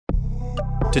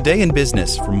Today in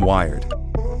Business from Wired.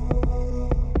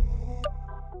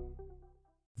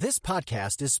 This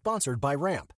podcast is sponsored by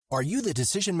Ramp. Are you the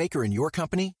decision maker in your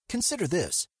company? Consider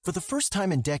this. For the first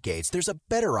time in decades, there's a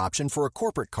better option for a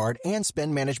corporate card and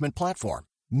spend management platform.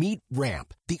 Meet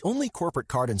Ramp, the only corporate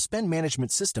card and spend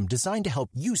management system designed to help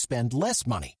you spend less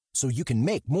money so you can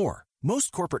make more.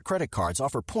 Most corporate credit cards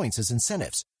offer points as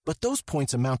incentives, but those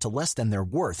points amount to less than their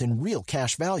worth in real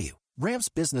cash value. Ramp's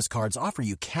business cards offer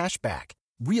you cash back,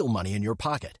 real money in your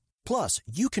pocket. Plus,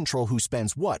 you control who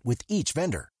spends what with each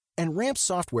vendor. And Ramp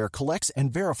software collects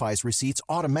and verifies receipts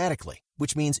automatically,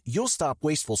 which means you'll stop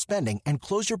wasteful spending and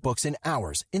close your books in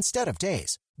hours instead of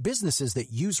days. Businesses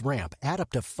that use Ramp add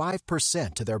up to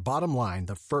 5% to their bottom line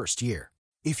the first year.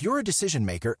 If you're a decision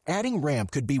maker, adding Ramp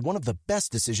could be one of the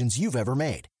best decisions you've ever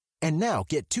made. And now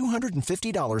get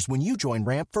 $250 when you join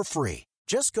Ramp for free.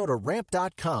 Just go to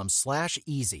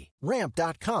ramp.com/easy.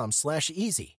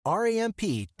 Ramp.com/easy.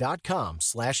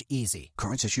 RAMP.com/easy.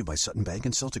 Cards issued by Sutton Bank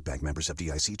and Celtic Bank, members of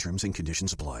FDIC. Terms and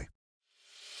conditions apply.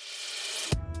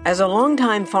 As a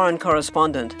longtime foreign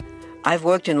correspondent, I've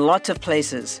worked in lots of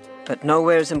places, but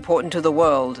nowhere as important to the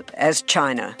world as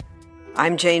China.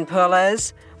 I'm Jane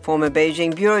Perlez, former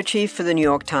Beijing bureau chief for the New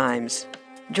York Times.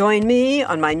 Join me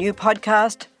on my new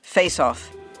podcast, Face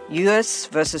Off, U.S.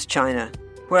 versus China,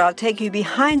 where I'll take you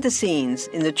behind the scenes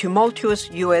in the tumultuous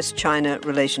U.S.-China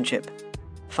relationship.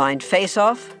 Find Face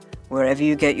Off wherever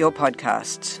you get your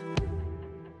podcasts.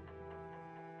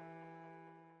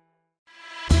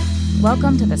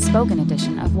 Welcome to the spoken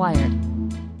edition of Wired.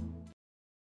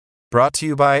 Brought to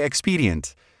you by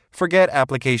Expedient. Forget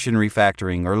application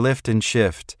refactoring or lift and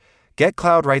shift. Get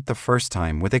cloud right the first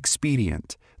time with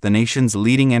Expedient, the nation's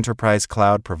leading enterprise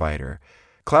cloud provider.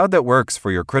 Cloud that works for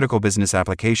your critical business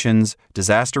applications,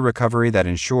 disaster recovery that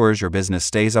ensures your business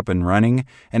stays up and running,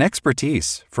 and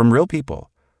expertise from real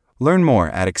people. Learn more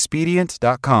at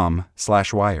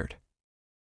expedient.com/wired.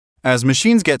 As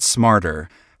machines get smarter,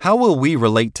 how will we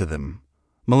relate to them?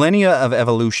 Millennia of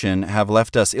evolution have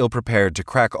left us ill-prepared to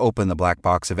crack open the black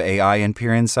box of AI and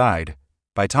peer inside.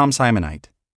 By Tom Simonite.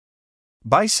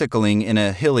 Bicycling in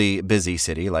a hilly, busy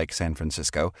city like San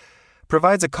Francisco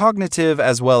provides a cognitive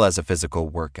as well as a physical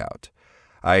workout.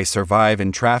 I survive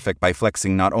in traffic by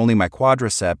flexing not only my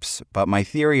quadriceps, but my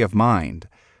theory of mind,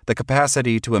 the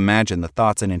capacity to imagine the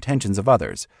thoughts and intentions of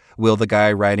others. Will the guy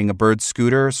riding a bird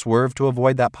scooter swerve to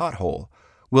avoid that pothole?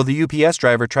 Will the UPS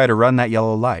driver try to run that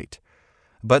yellow light?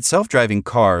 But self-driving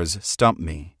cars stump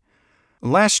me.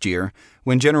 Last year,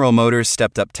 when General Motors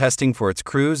stepped up testing for its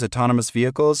Cruise autonomous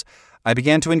vehicles, I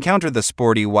began to encounter the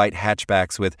sporty white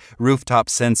hatchbacks with rooftop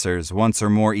sensors once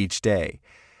or more each day.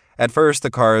 At first,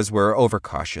 the cars were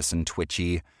overcautious and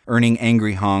twitchy, earning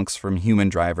angry honks from human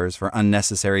drivers for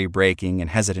unnecessary braking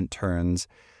and hesitant turns.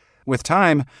 With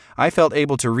time, I felt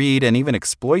able to read and even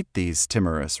exploit these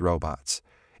timorous robots.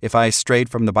 If I strayed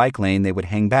from the bike lane, they would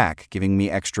hang back, giving me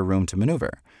extra room to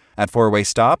maneuver. At four-way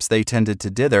stops, they tended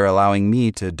to dither, allowing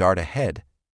me to dart ahead.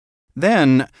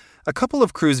 Then, a couple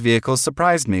of Cruise vehicles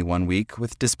surprised me one week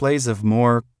with displays of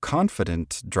more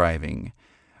confident driving.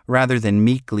 Rather than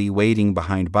meekly waiting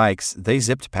behind bikes, they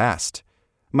zipped past.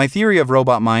 My theory of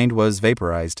robot mind was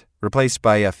vaporized, replaced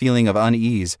by a feeling of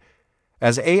unease.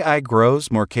 As AI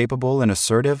grows more capable and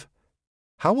assertive,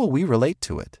 how will we relate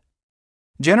to it?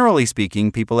 Generally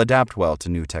speaking, people adapt well to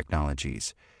new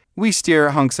technologies. We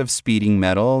steer hunks of speeding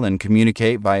metal and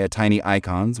communicate via tiny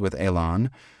icons with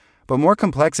Elan. But more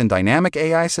complex and dynamic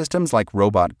AI systems like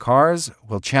robot cars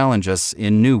will challenge us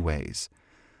in new ways.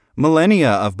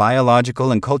 Millennia of biological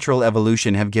and cultural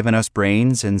evolution have given us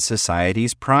brains and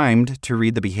societies primed to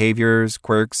read the behaviors,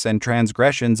 quirks, and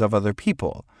transgressions of other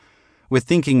people. With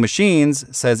thinking machines,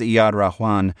 says Iyad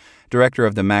Rahwan, director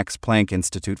of the Max Planck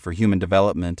Institute for Human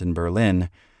Development in Berlin,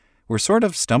 we're sort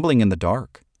of stumbling in the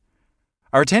dark.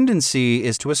 Our tendency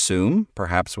is to assume,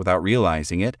 perhaps without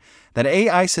realizing it, that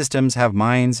AI systems have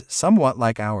minds somewhat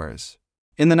like ours.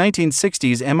 In the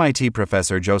 1960s, MIT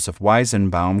professor Joseph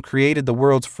Weizenbaum created the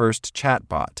world's first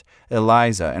chatbot,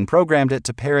 Eliza, and programmed it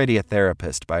to parody a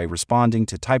therapist by responding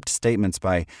to typed statements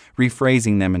by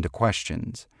rephrasing them into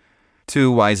questions.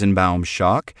 To Weizenbaum's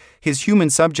shock, his human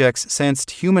subjects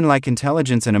sensed human-like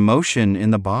intelligence and emotion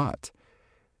in the bot.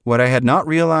 What I had not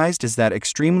realized is that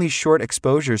extremely short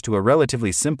exposures to a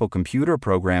relatively simple computer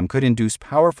program could induce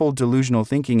powerful delusional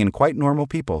thinking in quite normal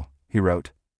people, he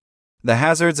wrote. The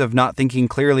hazards of not thinking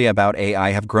clearly about AI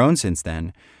have grown since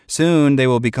then. Soon they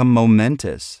will become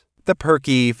momentous. The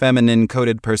perky,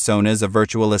 feminine-coded personas of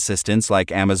virtual assistants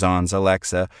like Amazon's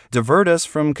Alexa divert us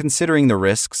from considering the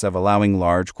risks of allowing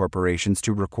large corporations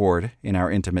to record in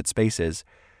our intimate spaces.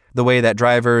 The way that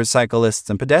drivers, cyclists,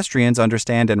 and pedestrians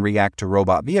understand and react to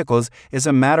robot vehicles is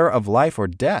a matter of life or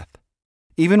death.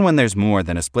 Even when there's more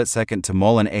than a split second to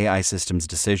mull an AI system's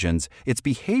decisions, its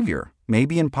behavior may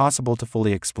be impossible to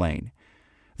fully explain.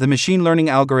 The machine learning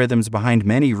algorithms behind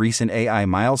many recent AI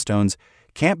milestones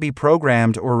can't be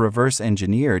programmed or reverse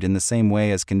engineered in the same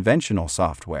way as conventional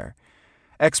software.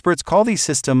 Experts call these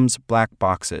systems black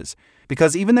boxes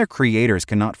because even their creators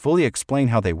cannot fully explain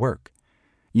how they work.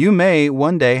 You may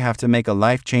one day have to make a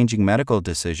life-changing medical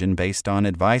decision based on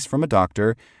advice from a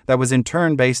doctor that was in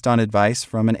turn based on advice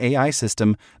from an AI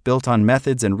system built on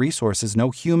methods and resources no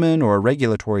human or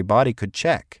regulatory body could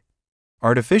check.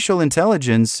 Artificial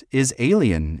intelligence is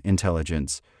alien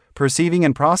intelligence, perceiving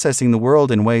and processing the world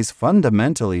in ways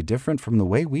fundamentally different from the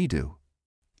way we do.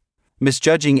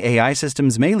 Misjudging AI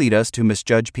systems may lead us to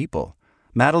misjudge people.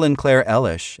 Madeline Claire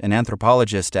Elish, an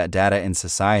anthropologist at Data and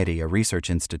Society, a research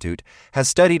institute, has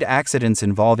studied accidents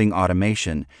involving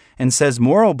automation and says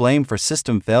moral blame for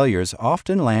system failures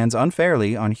often lands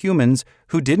unfairly on humans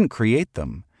who didn't create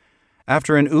them.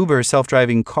 After an Uber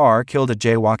self-driving car killed a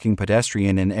jaywalking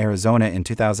pedestrian in Arizona in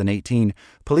 2018,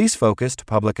 police focused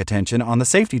public attention on the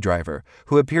safety driver,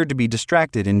 who appeared to be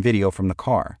distracted in video from the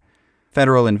car.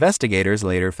 Federal investigators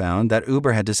later found that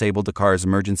Uber had disabled the car's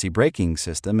emergency braking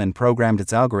system and programmed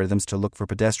its algorithms to look for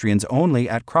pedestrians only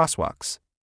at crosswalks.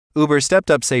 Uber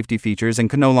stepped up safety features and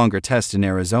can no longer test in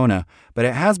Arizona, but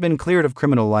it has been cleared of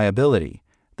criminal liability.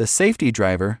 The safety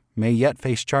driver may yet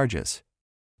face charges.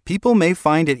 People may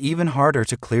find it even harder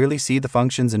to clearly see the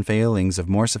functions and failings of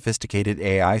more sophisticated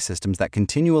AI systems that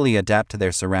continually adapt to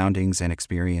their surroundings and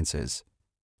experiences.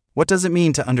 What does it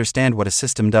mean to understand what a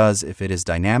system does if it is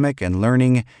dynamic and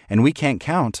learning and we can't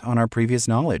count on our previous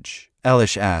knowledge?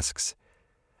 Elish asks.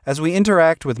 As we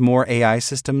interact with more AI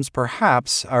systems,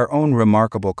 perhaps our own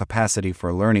remarkable capacity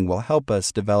for learning will help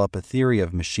us develop a theory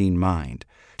of machine mind,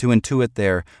 to intuit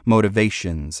their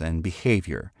motivations and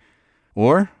behavior.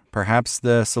 Or perhaps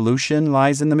the solution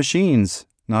lies in the machines,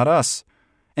 not us.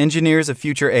 Engineers of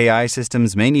future AI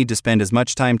systems may need to spend as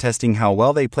much time testing how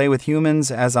well they play with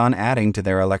humans as on adding to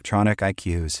their electronic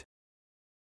IQs.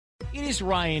 It is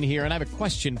Ryan here, and I have a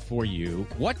question for you.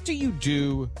 What do you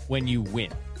do when you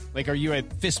win? Like, are you a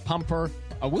fist pumper,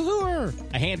 a woo-hooer,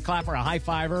 a hand clapper, a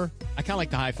high-fiver? I kind of like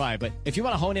the high-five, but if you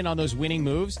want to hone in on those winning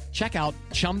moves, check out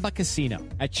Chumba Casino.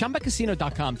 At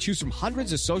ChumbaCasino.com, choose from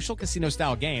hundreds of social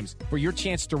casino-style games for your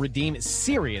chance to redeem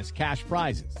serious cash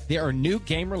prizes. There are new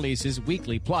game releases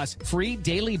weekly, plus free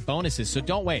daily bonuses, so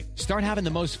don't wait. Start having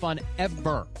the most fun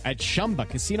ever at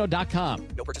ChumbaCasino.com.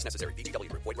 No purchase necessary. VGW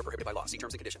Group. Void where prohibited by law. See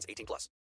terms and conditions. 18+.